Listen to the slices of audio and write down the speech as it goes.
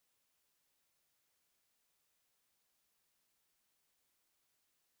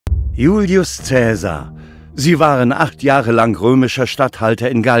Julius Cäsar. Sie waren 8 Jahre lang römischer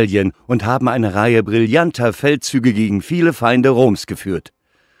Statthalter in Gallien und haben eine Reihe brillanter Feldzüge gegen viele Feinde Roms geführt.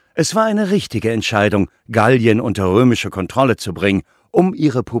 Es war eine richtige Entscheidung, Gallien unter römische Kontrolle zu bringen, um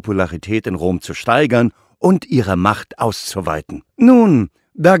ihre Popularität in Rom zu steigern und ihre Macht auszuweiten. Nun,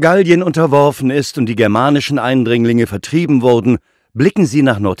 da Gallien unterworfen ist und die germanischen Eindringlinge vertrieben wurden, blicken sie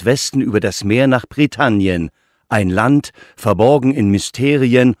nach Nordwesten über das Meer nach Britannien, ein Land, verborgen in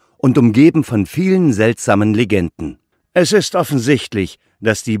Mysterien und umgeben von vielen seltsamen Legenden. Es ist offensichtlich,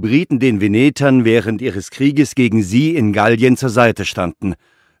 dass die Briten den Venetern während ihres Krieges gegen sie in Gallien zur Seite standen.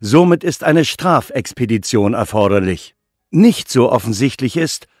 Somit ist eine Strafexpedition erforderlich. Nicht so offensichtlich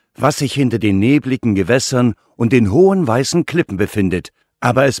ist, was sich hinter den nebligen Gewässern und den hohen weißen Klippen befindet,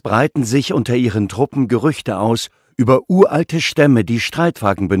 aber es breiten sich unter ihren Truppen Gerüchte aus über uralte Stämme, die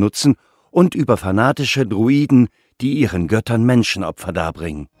Streitwagen benutzen, und über fanatische Druiden, die ihren Göttern Menschenopfer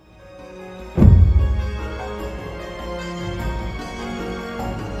darbringen.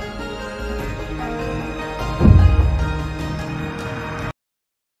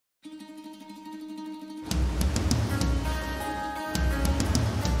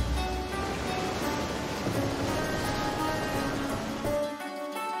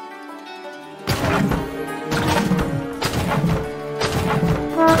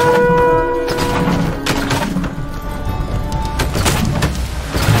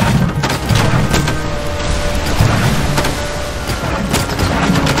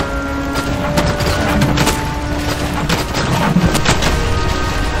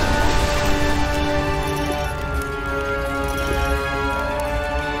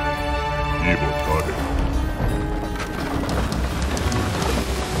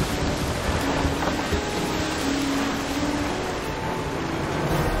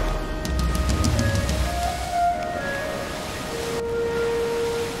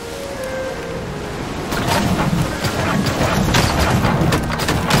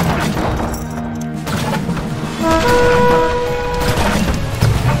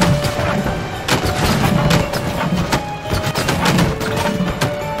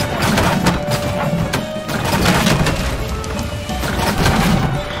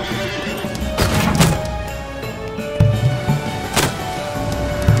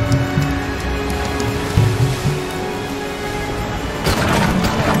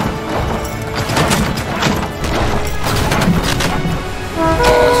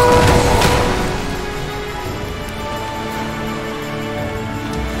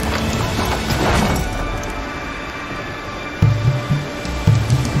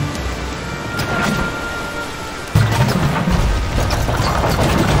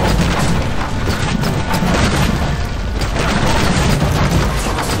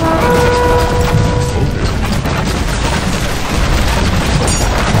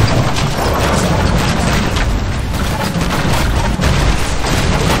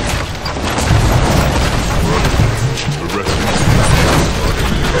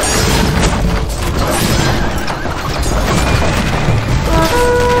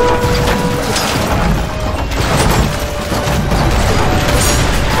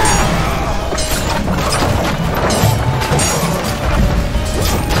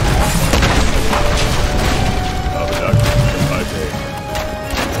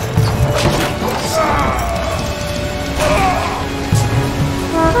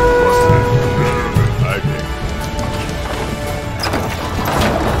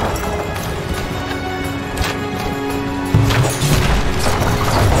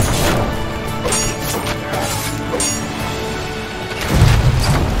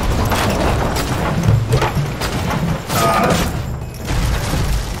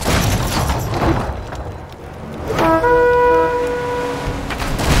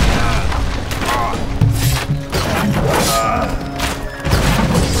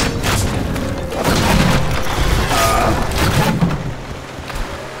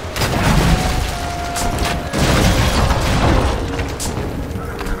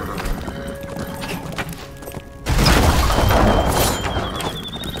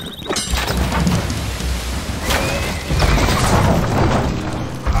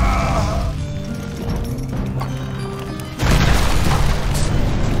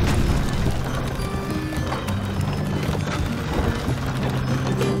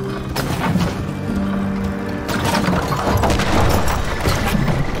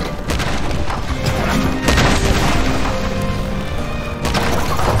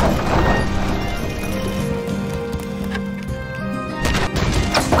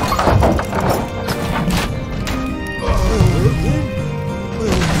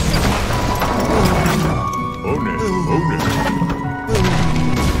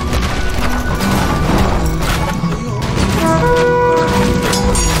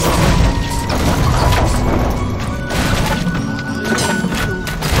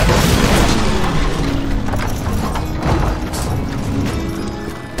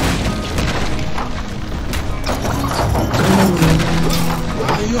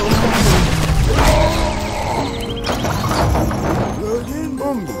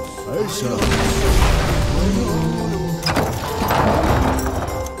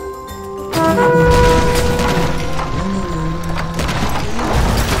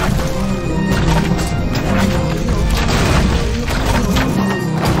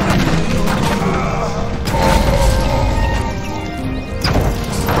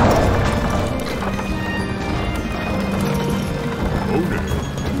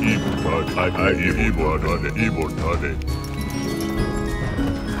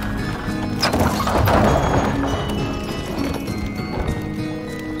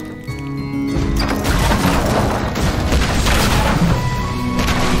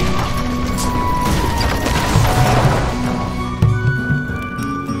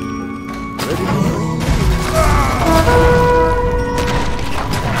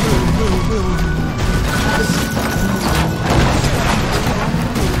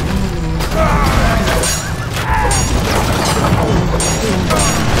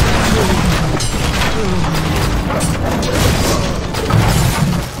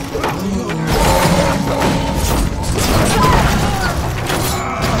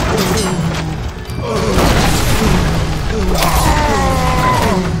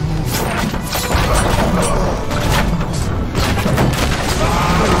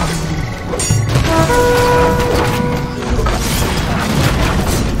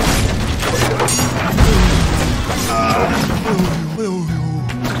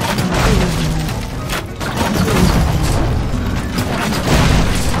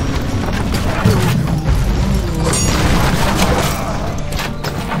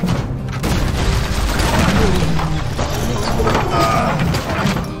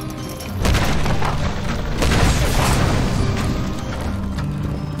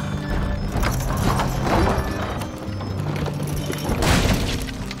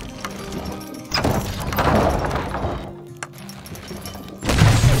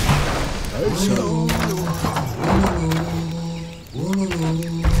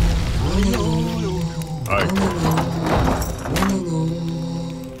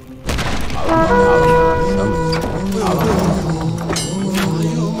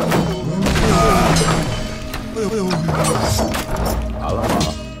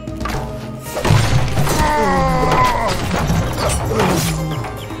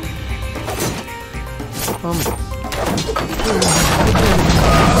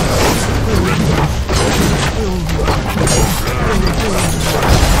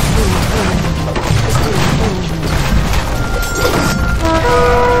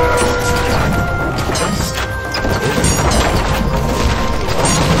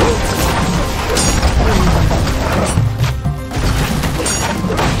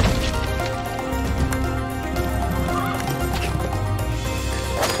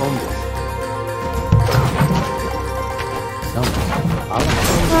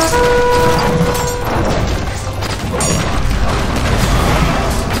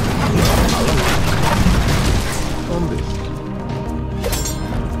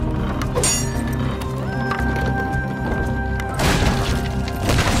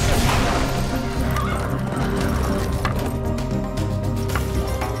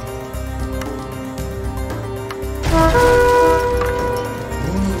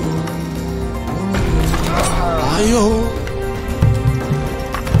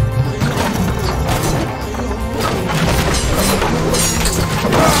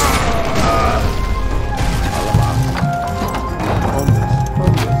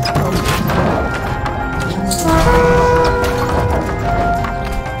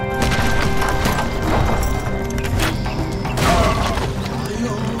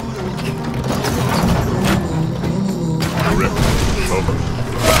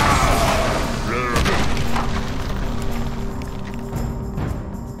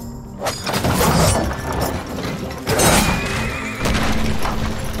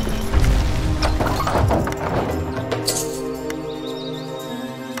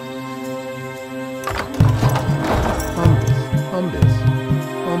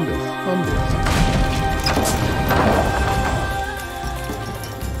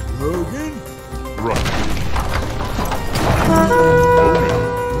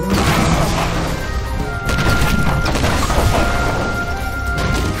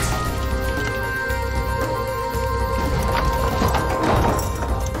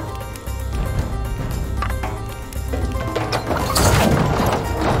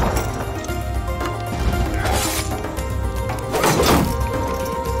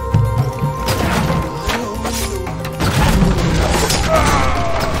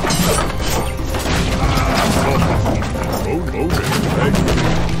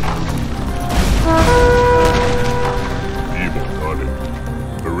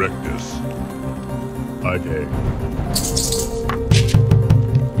 Erectus. Ide.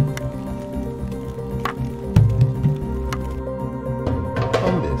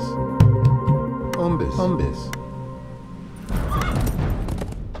 Ombis. Ombis. Ombis.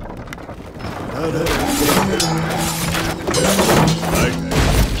 Ide.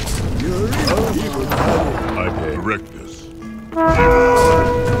 Erectus.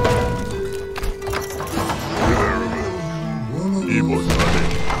 Evil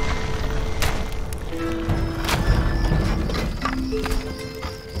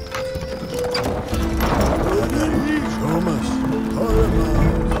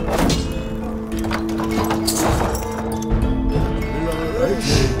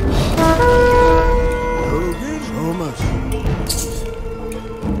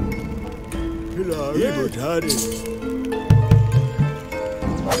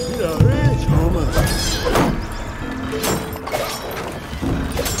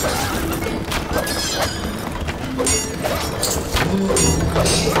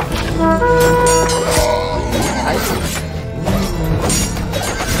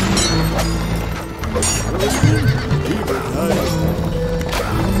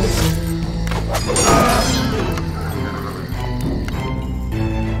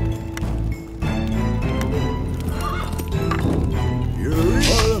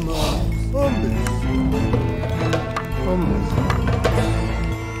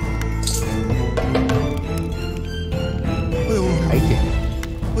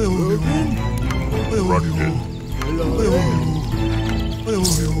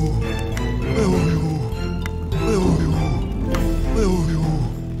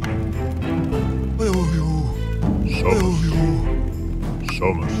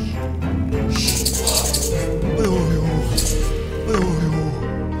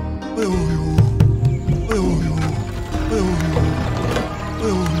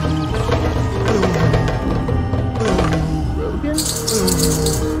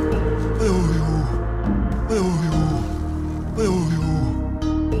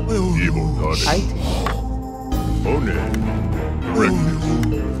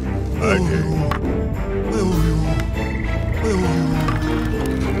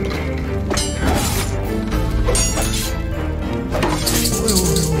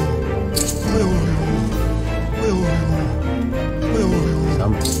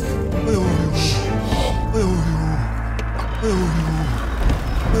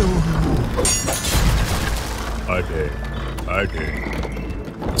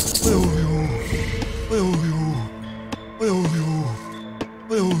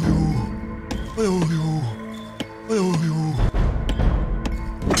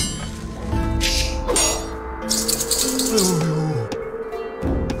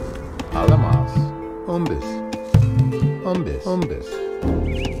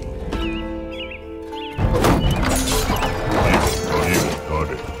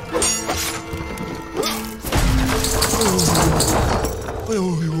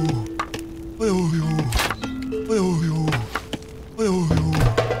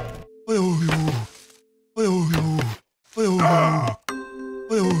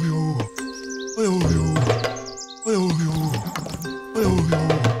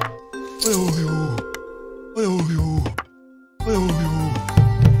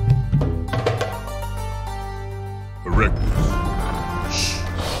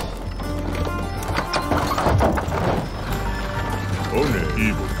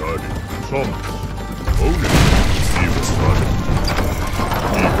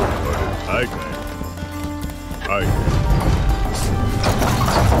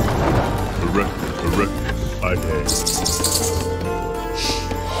Ide.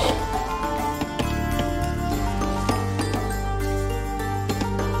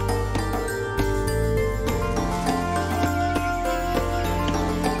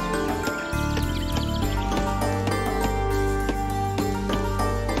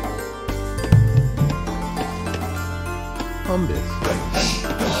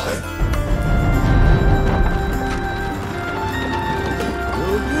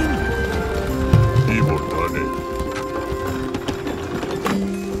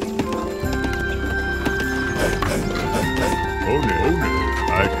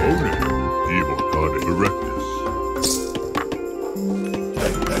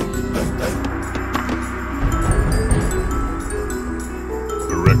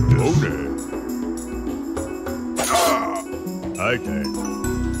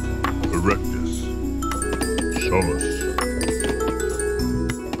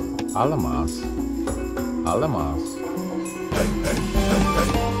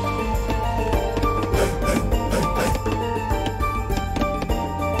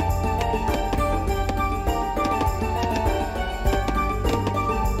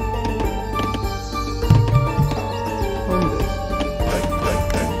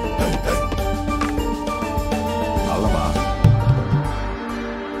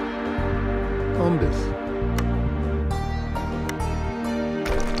 Umbis.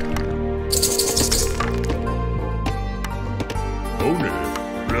 One.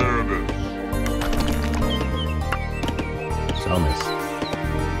 Pluribus. Sumus.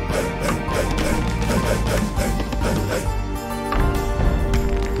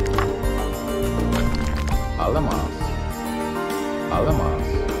 Alamas. Alamas.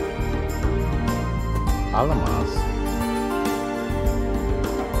 Alamas. Alamas.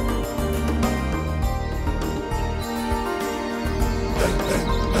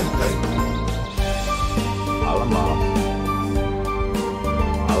 Alamas. Alamas.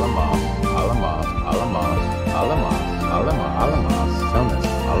 Alamas. Alamas. Alamas. Alamas. Sumus.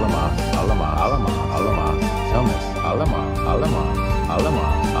 Alamas. Alamas. Alamas. Alamas. Sumus. Alamas. Alamas.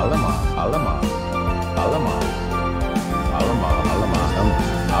 Alamas. Alamas. Alamas. Alamas. Alamas. Alamas.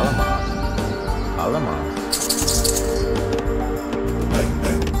 Alamas. Alamas.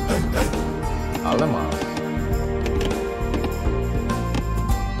 Alamas.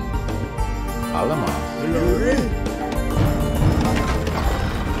 Alamas.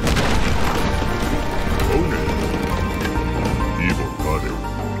 One. Evil body.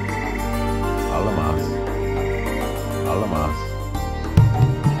 Alamas. Alamas.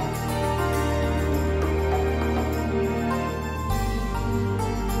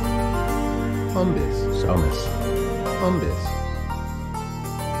 Umbis. Sumus. Umbis.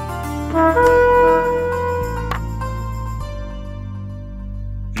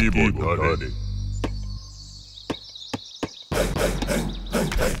 Evil body.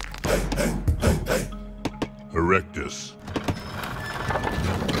 Erectus.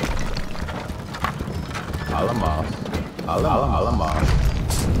 Alamas. Alamas.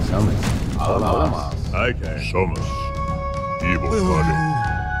 Sumus. Alamas. Okay. Somus. Evil body.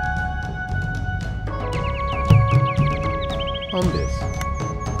 Umbis.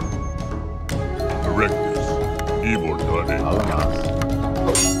 Erectus. Evil body. Alamas.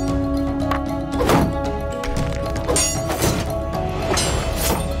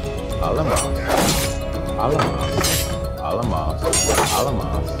 Alamas. Alamas. Alamas.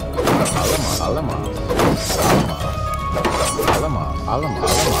 Alamas. Alamas. Alamas. Alamas.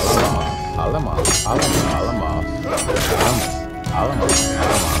 Alamas. Alamas. Alamas. Alamas.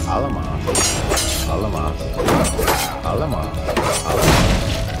 Alamas. Alamas. Alamas. Alamas.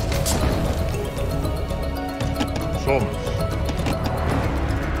 Somus.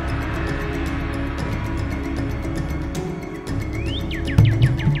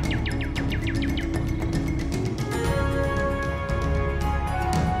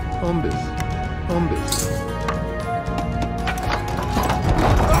 Umbis. Umbis.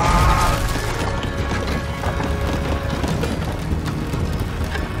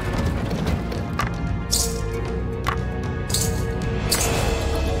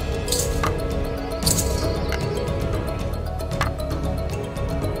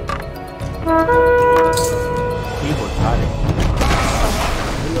 Keyboard cutting.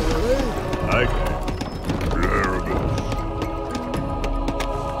 Okay. Pluribus.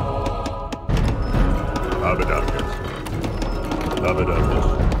 Abadacus. Abadacus.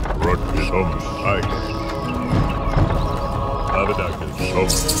 Rutgers. Somus. Icus. Abadacus.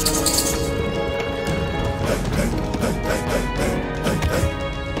 Somus.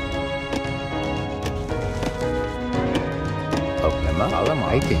 Oklema. Alamas.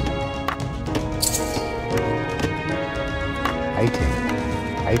 Hiking. Hiking.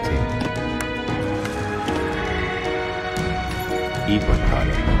 Hiking. Keyboard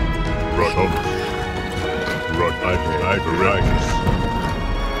cutting. Somus. Rut. Icarus.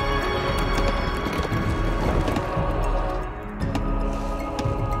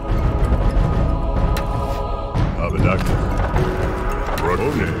 Abadacus. Rut.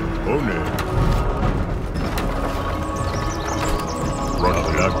 One. Rut.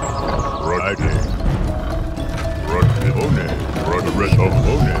 Abadacus. Rut. Icus. Rut. One. Rut. Red.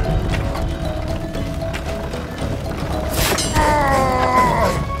 One.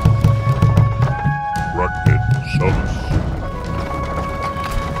 Rutged. Somus.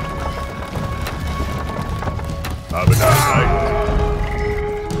 Abadacus.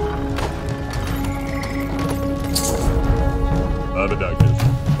 Abadacus.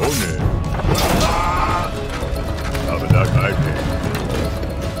 One. Abadacus.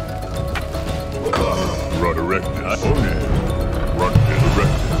 Rut erectus. One. Rutged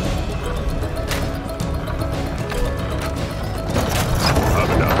erectus.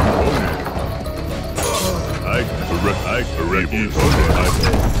 Abadacus. One. Erectus.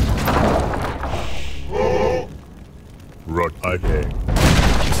 Rut Ipe.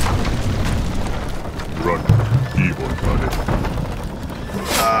 Rut evil body.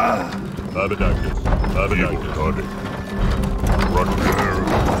 Abadacus. Abadacus. Tonic. Rugger.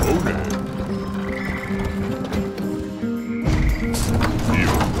 One.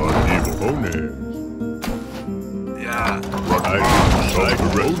 Evil. Evil. One. Yeah. Rugger.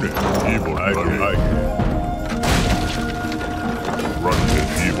 Evil. Rugger. Evil. Tonic. Evil. Tonic. Rugger.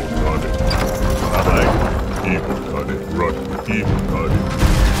 Evil. Tonic.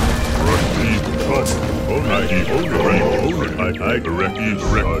 I direct these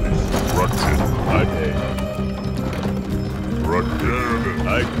records. Ruction. I pay. Ruction.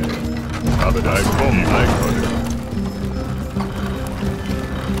 I pay. Abadai from I cut it.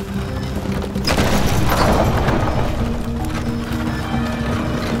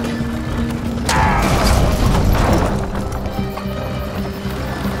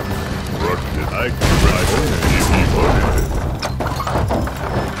 Ruction. I direct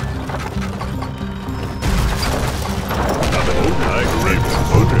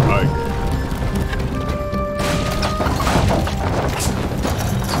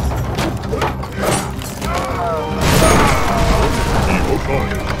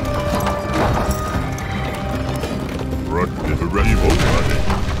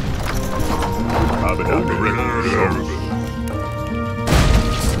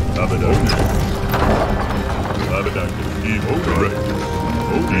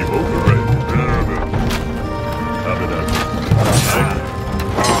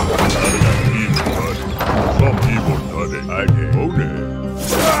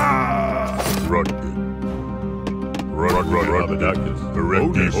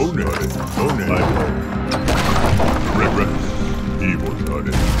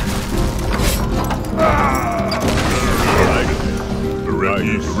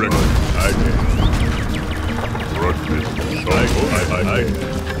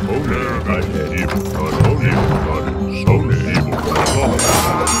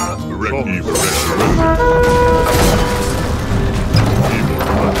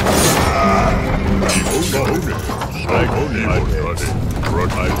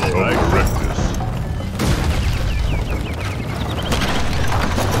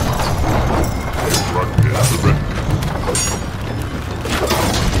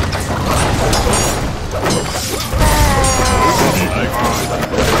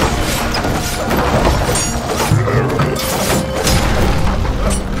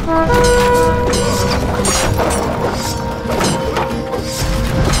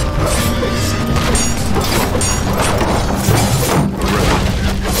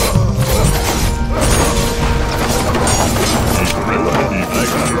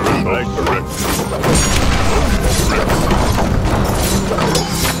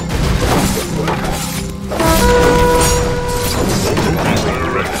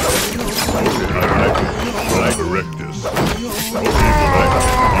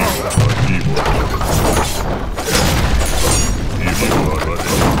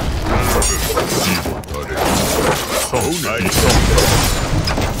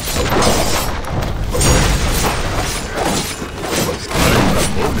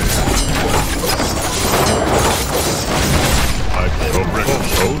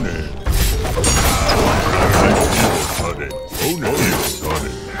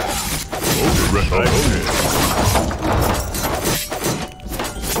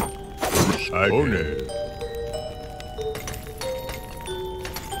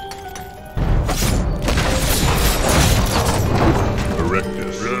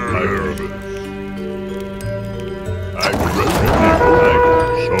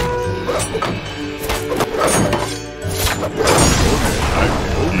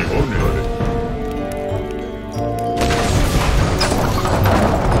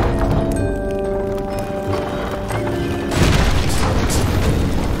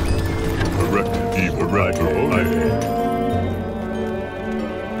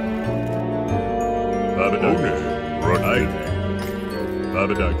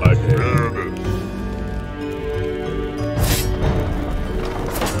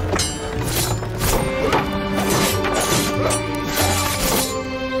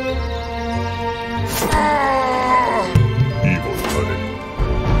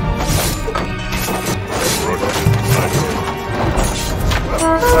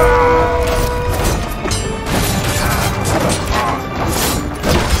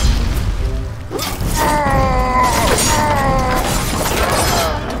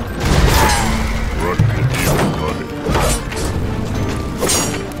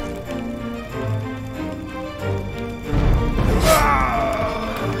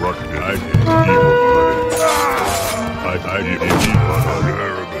only if he wanted it.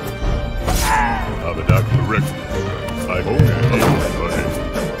 Have a doctor correct. I hope you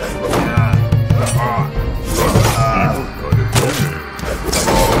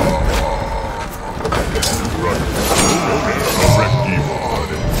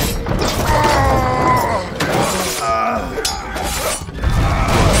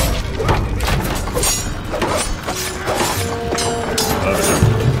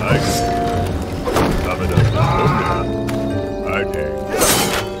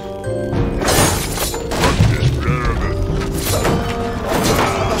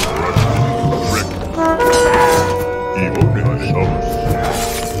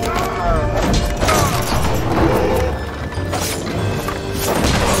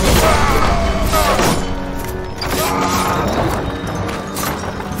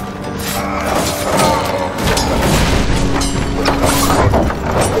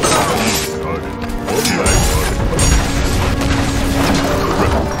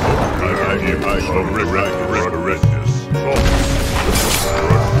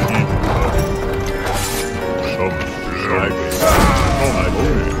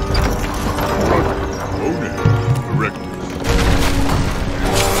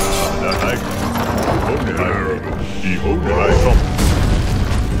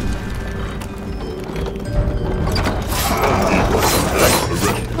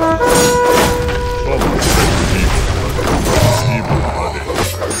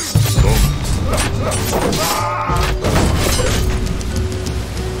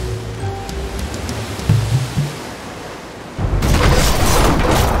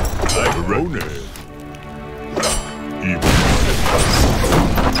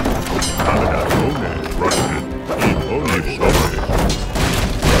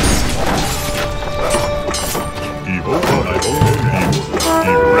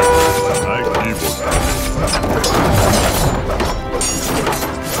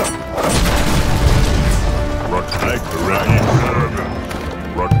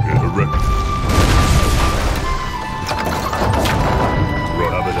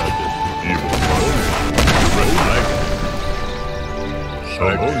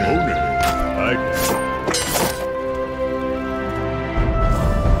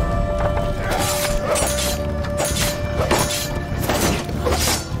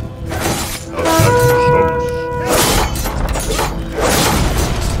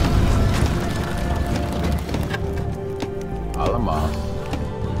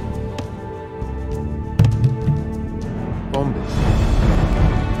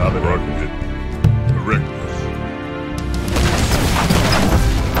Rocket. Erectus.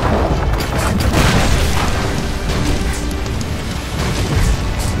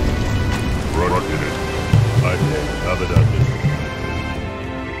 Rocket. Abadacus.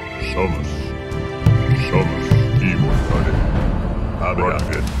 Somus. Evil Rocket.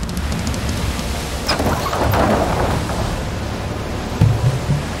 Abadacus.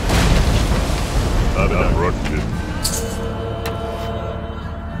 Rocket.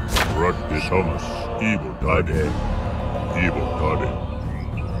 Rocket. Somus. Evil Goddess. Evil Goddess.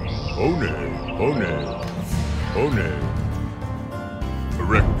 One.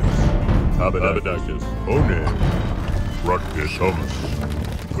 Erectus. Abadacus. One. Rocket. Somus.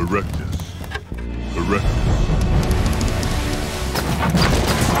 Erectus.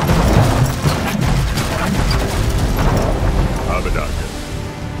 Abadacus.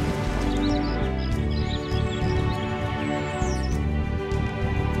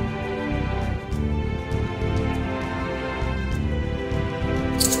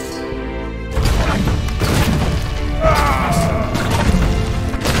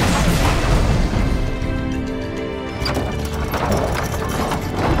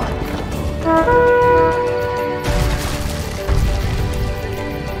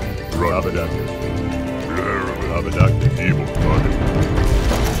 Abadacus, evil target.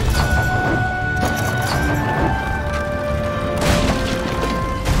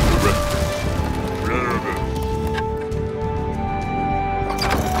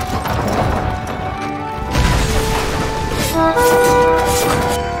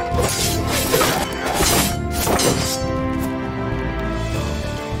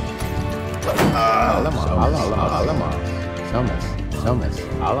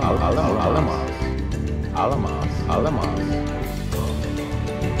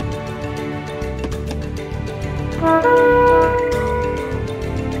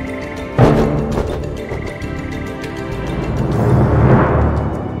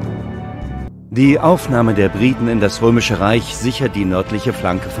 Die Aufnahme der Briten in das Römische Reich sichert die nördliche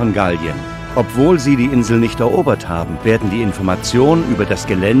Flanke von Gallien. Obwohl sie die Insel nicht erobert haben, werden die Informationen über das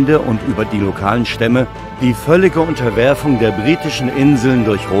Gelände und über die lokalen Stämme die völlige Unterwerfung der britischen Inseln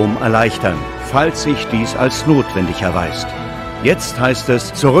durch Rom erleichtern, falls sich dies als notwendig erweist. Jetzt heißt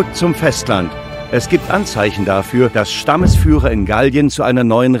es zurück zum Festland. Es gibt Anzeichen dafür, dass Stammesführer in Gallien zu einer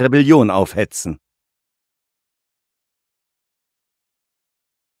neuen Rebellion aufhetzen.